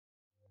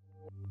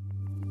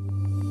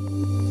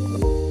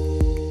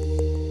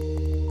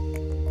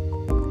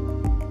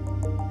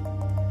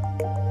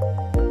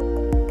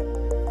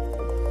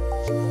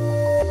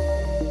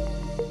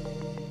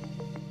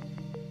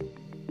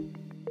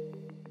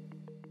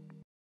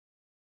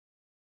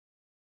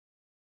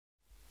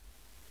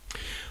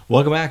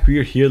Welcome back. We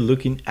are here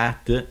looking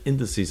at the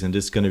indices, and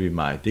this is going to be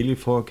my daily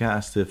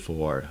forecast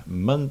for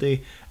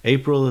Monday,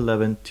 April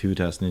 11,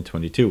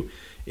 2022.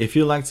 If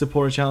you like to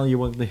support our channel, you're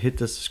welcome to hit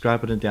the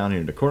subscribe button down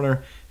here in the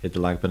corner, hit the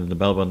like button and the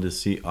bell button to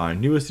see our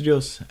newest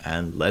videos,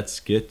 and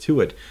let's get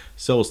to it.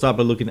 So we'll start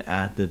by looking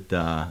at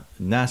the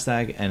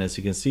Nasdaq, and as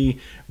you can see,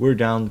 we're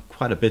down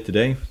quite a bit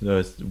today.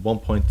 It's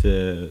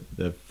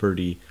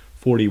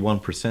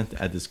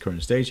 41% at this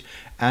current stage,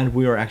 and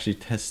we are actually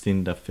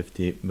testing the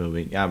 50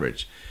 moving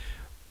average.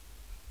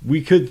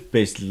 We could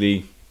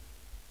basically,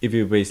 if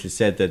you basically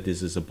said that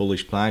this is a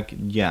bullish flag,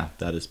 yeah,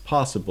 that is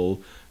possible,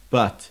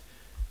 but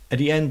at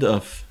the end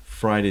of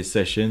Friday's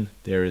session,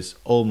 there is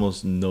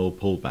almost no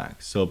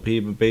pullback. So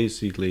people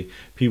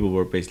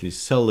were basically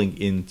selling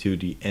into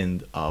the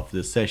end of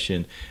the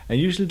session, and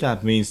usually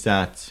that means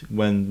that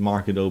when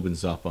market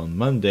opens up on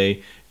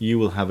Monday, you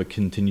will have a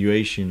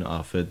continuation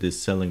of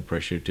this selling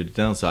pressure to the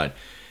downside.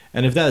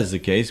 And if that is the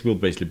case, we'll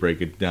basically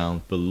break it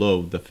down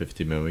below the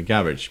 50 moving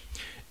average.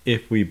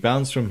 If we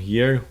bounce from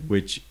here,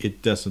 which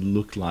it doesn't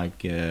look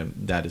like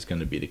that is going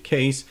to be the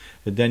case,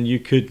 then you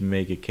could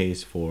make a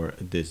case for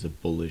this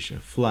bullish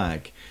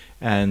flag.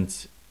 And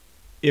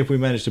if we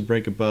manage to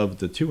break above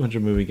the 200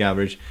 moving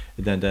average,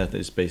 then that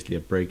is basically a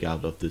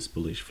breakout of this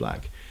bullish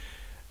flag.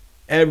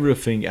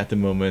 Everything at the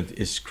moment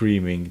is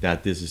screaming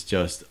that this is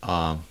just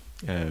a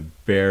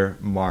bear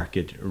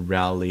market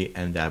rally,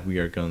 and that we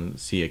are going to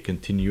see a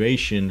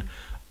continuation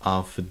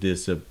of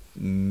this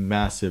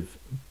massive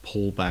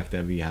pullback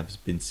that we have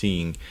been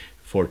seeing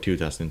for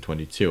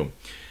 2022.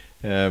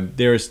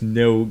 There is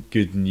no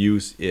good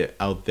news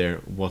out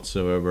there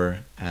whatsoever,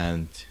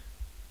 and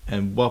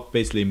what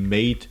basically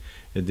made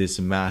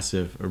this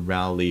massive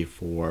rally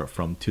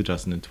from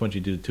 2020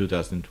 to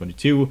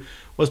 2022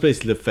 was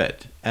basically the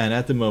Fed. And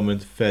at the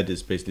moment, Fed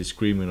is basically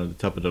screaming on the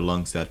top of their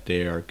lungs that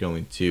they are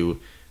going to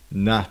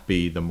not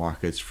be the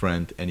market's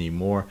friend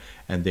anymore,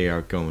 and they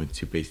are going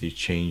to basically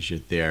change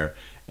their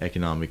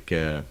economic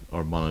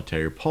or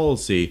monetary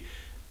policy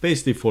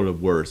basically for the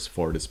worse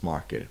for this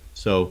market.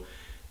 So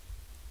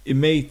it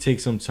may take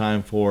some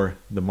time for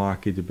the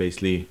market to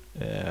basically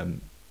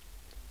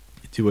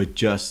to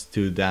adjust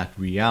to that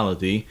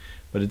reality,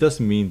 but it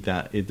doesn't mean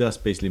that, it does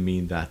basically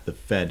mean that the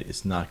Fed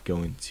is not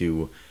going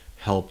to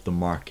help the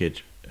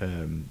market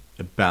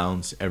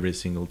bounce every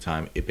single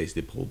time it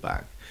basically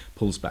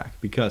pulls back,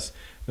 because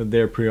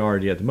their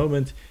priority at the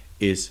moment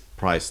is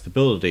price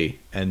stability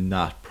and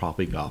not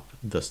propping up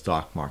the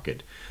stock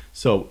market.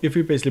 So if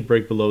we basically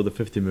break below the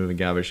 50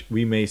 moving average,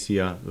 we may see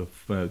a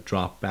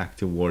drop back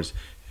towards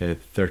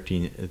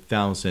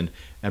 13,000,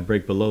 and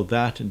break below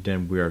that,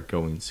 then we are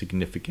going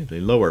significantly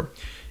lower.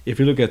 If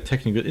you look at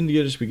technical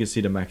indicators, we can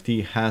see the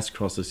MACD has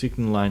crossed the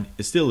signal line.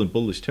 It's still in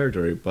bullish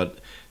territory, but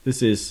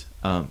this is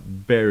a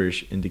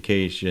bearish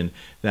indication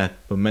that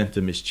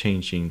momentum is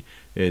changing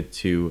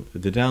to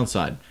the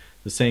downside.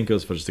 The same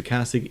goes for the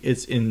stochastic.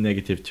 It's in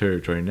negative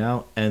territory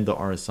now, and the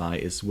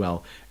RSI as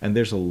well, and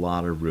there's a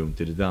lot of room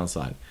to the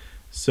downside.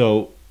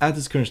 So at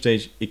this current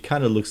stage, it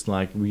kind of looks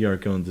like we are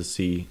going to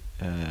see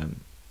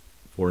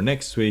for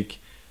next week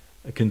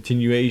a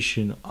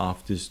continuation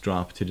of this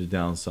drop to the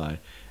downside,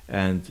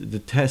 and the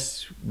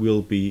test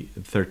will be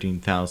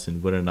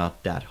 13,000, whether or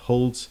not that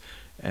holds,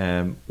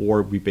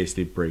 or we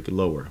basically break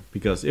lower.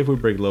 Because if we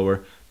break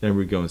lower, then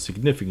we're going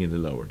significantly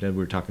lower. Then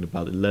we're talking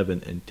about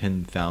 11 and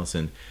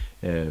 10,000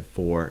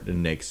 for the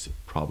next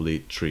probably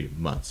 3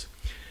 months.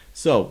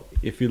 So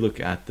if you look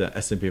at the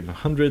S&P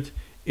 500,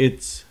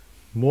 it's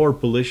more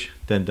bullish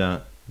than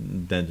the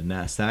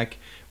Nasdaq.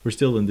 We're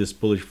still in this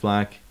bullish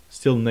flag,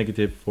 still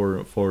negative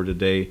for the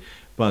day,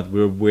 but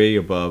we're way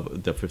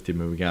above the 50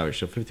 moving average.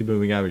 So 50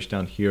 moving average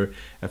down here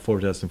at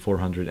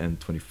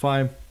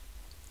 4,425.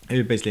 And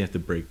we basically have to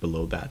break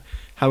below that.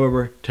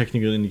 However,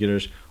 technical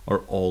indicators are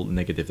all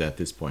negative at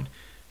this point.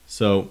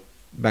 So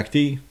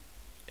MACD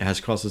has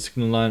crossed the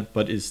signal line,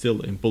 but is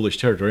still in bullish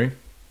territory.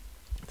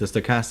 The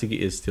stochastic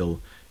is still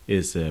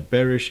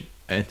bearish,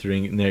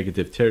 entering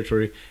negative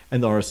territory,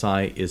 and the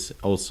RSI is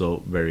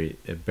also very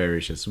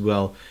bearish as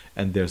well,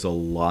 and there's a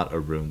lot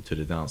of room to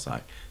the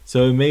downside.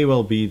 So it may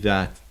well be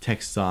that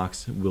tech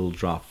stocks will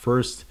drop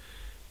first.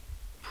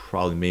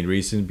 Probably main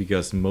reason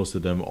because most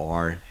of them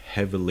are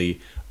heavily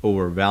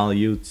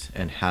overvalued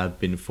and have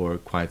been for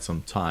quite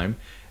some time,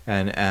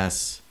 and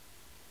as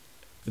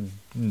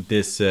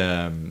this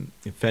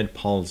Fed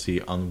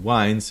policy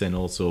unwinds and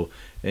also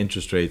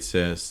interest rates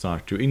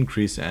start to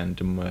increase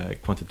and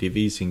quantitative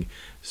easing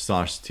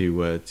starts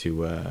to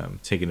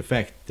take an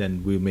effect,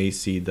 then we may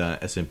see the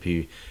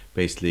S&P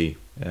basically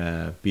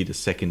be the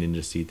second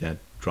indice that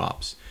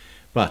drops.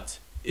 But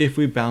if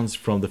we bounce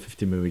from the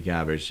 50 moving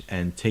average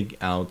and take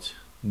out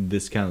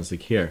this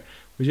candlestick here,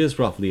 which is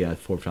roughly at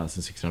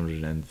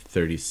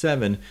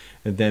 4,637,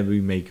 and then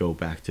we may go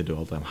back to the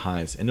all-time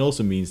highs. And it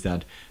also means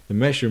that the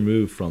measure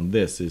move from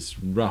this is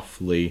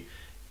roughly,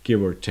 give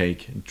or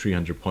take,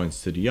 300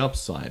 points to the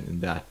upside,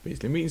 and that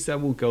basically means that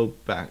we'll go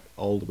back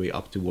all the way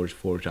up towards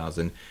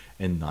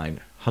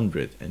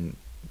 4,900 and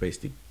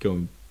basically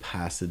going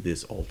past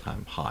this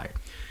all-time high.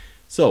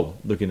 So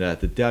looking at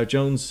the Dow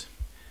Jones,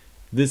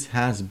 this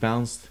has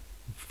bounced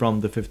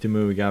from the 50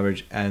 moving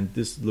average, and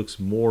this looks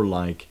more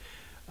like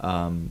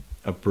a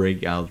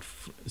breakout,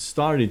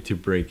 started to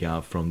break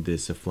out from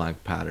this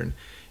flag pattern.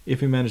 If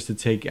we manage to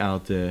take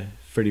out the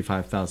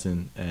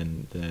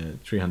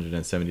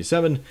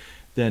 35,377,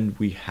 then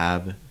we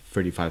have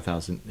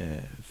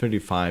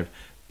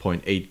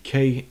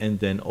 35.8k, and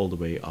then all the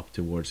way up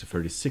towards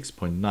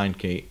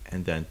 36.9k,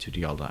 and then to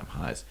the all-time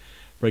highs.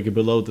 Breaking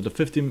below to the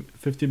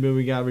 50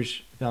 moving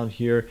average down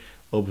here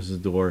opens the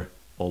door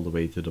all the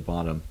way to the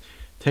bottom.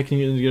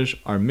 Technical indicators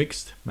are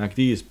mixed.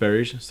 MACD is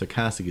bearish,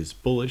 stochastic is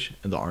bullish,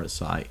 and the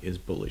RSI is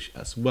bullish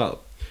as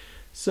well.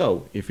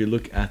 So if you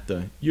look at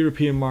the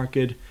European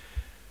market,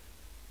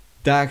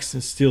 DAX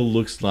still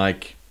looks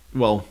like,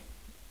 well,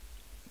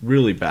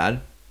 really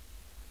bad.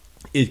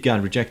 It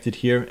got rejected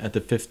here at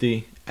the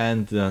 50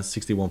 and the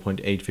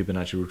 61.8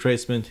 Fibonacci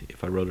retracement.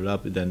 If I wrote it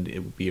up, then it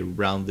would be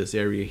around this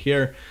area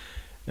here.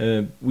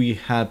 We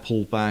had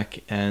pulled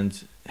back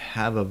and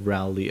have a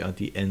rally at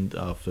the end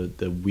of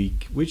the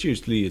week, which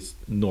usually is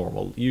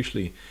normal.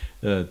 Usually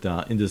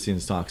the indices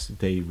and stocks,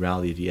 they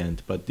rally at the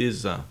end, but this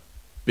is a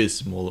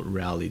abysmal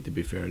rally, to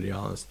be fairly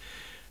honest.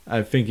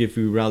 I think if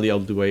we rally all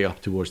the way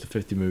up towards the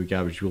 50 moving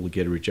average, we'll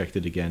get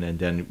rejected again, and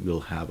then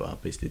we'll have a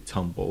basically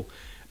tumble.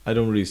 I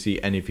don't really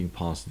see anything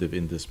positive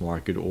in this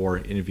market or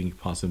anything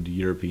positive in the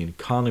European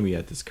economy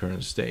at this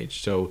current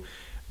stage. So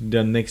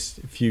the next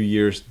few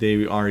years,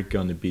 they are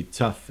going to be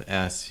tough,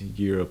 as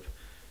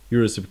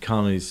Europe's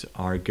economies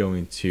are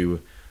going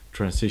to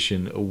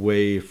transition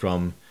away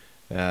from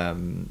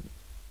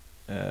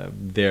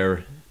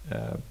their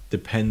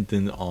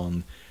dependent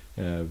on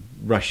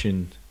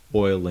Russian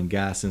oil and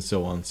gas and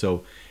so on.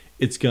 So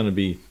it's going to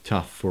be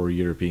tough for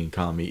European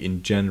economy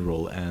in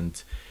general,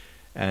 and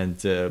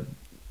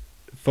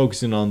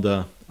focusing on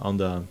the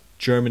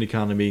German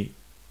economy,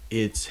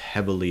 it's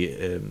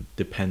heavily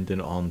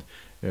dependent on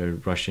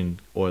Russian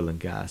oil and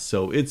gas.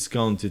 So it's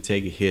going to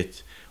take a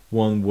hit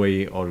one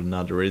way or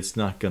another. It's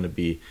not going to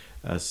be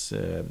as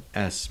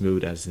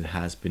smooth as it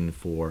has been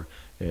for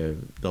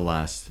the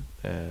last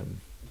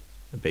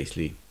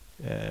basically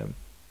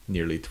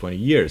nearly 20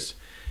 years.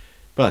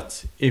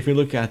 But if we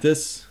look at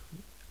this,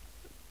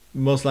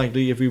 most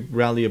likely if we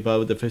rally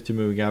above the 50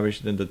 moving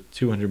average, then the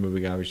 200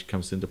 moving average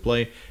comes into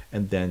play,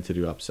 and then to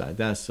the upside.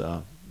 That's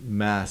a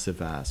massive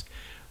ask.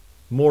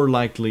 More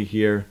likely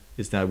here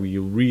is that we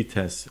will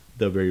retest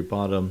the very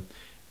bottom,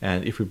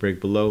 and if we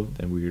break below,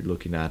 then we're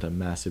looking at a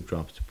massive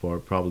drop for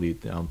probably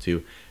down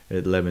to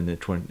 11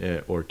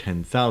 or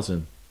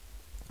 10,000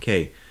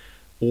 K,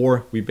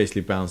 or we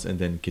basically bounce and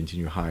then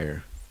continue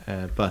higher.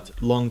 But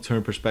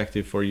long-term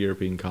perspective for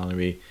European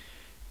economy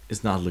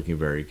is not looking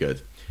very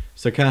good.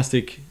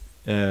 Stochastic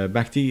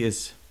MACD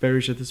is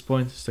bearish at this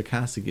point,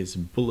 stochastic is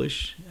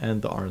bullish,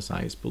 and the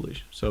RSI is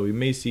bullish. So we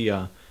may see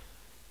a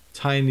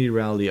tiny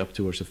rally up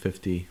towards the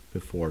 50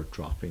 before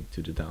dropping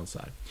to the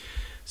downside.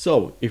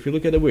 So if you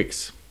look at the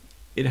VIX,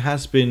 it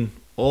has been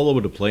all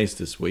over the place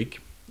this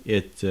week.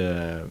 It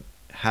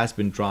has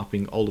been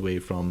dropping all the way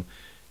from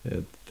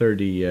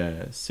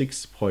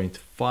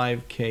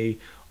 36.5k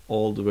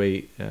all the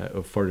way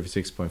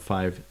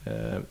 46.5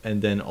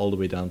 and then all the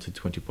way down to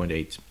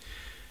 20.8.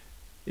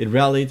 It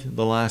rallied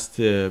the last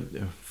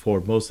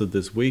for most of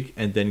this week,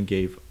 and then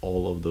gave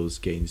all of those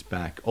gains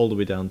back all the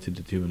way down to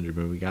the 200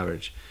 moving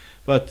average.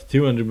 But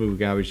 200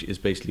 moving average is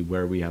basically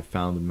where we have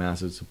found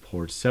massive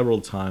support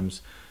several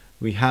times.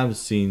 We have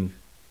seen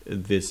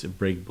this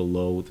break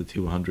below the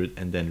 200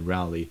 and then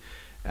rally,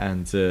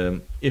 and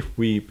if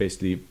we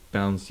basically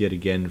bounce yet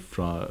again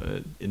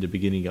from in the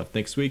beginning of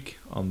next week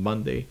on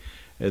Monday,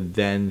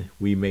 then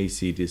we may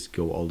see this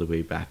go all the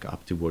way back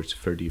up towards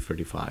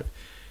 30-35.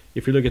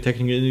 If you look at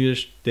technical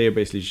indicators, they are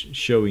basically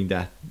showing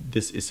that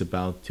this is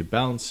about to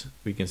bounce.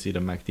 We can see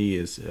the MACD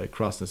is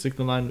across the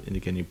signal line,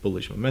 indicating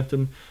bullish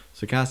momentum.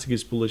 Stochastic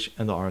is bullish,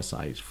 and the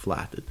RSI is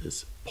flat at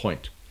this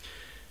point.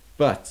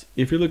 But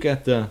if you look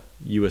at the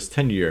US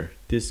 10-year,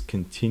 this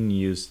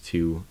continues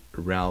to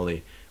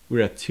rally.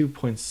 We're at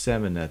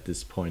 2.7 at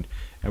this point,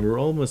 and we're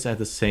almost at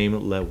the same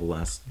level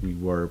as we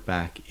were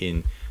back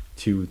in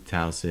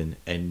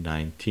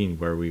 2019,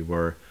 where we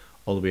were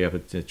all the way up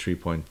at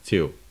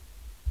 3.2.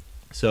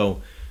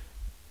 So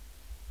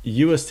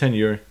US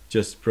 10-year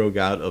just broke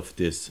out of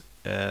this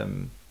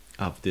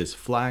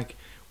flag,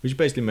 which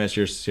basically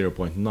measures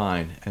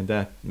 0.9, and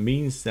that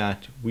means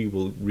that we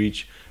will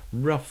reach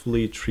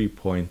roughly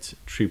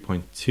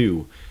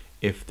 3.2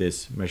 if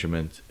this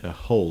measurement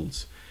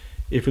holds.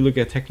 If we look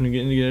at technical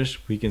indicators,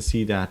 we can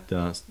see that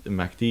the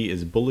MACD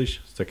is bullish,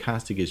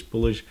 stochastic is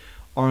bullish,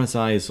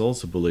 RSI is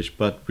also bullish,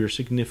 but we're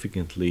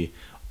significantly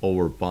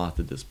overbought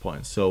at this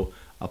point. So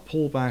a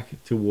pullback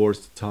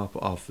towards the top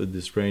of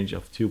this range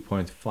of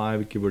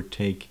 2.5, give or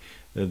take,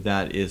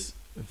 that is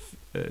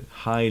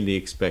highly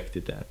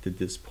expected at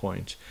this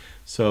point.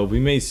 So we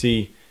may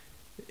see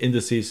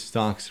indices,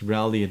 stocks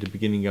rally at the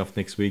beginning of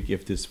next week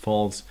if this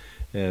falls,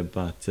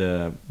 but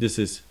this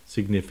is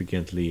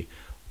significantly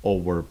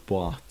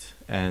overbought,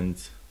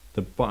 and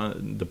the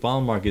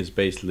bond market is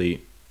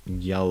basically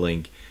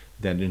yelling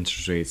that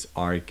interest rates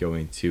are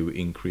going to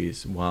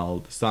increase, while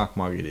the stock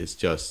market is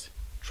just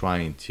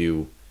trying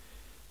to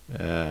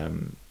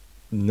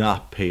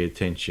not pay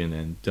attention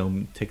and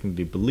don't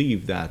technically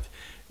believe that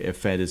a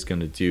Fed is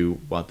going to do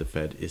what the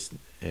Fed is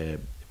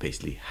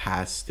basically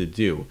has to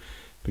do.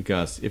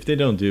 Because if they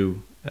don't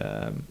do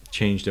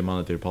change their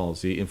monetary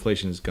policy,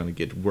 inflation is going to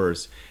get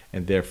worse,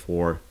 and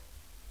therefore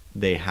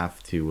they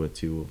have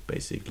to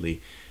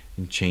basically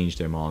change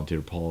their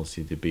monetary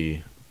policy to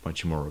be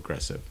much more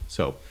aggressive.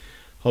 So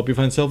hope you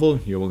find it helpful.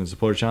 You're welcome to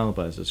support the channel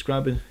by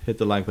subscribing, hit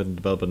the like button,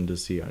 the bell button to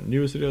see our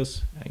newest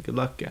videos, and good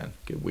luck and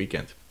good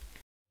weekend.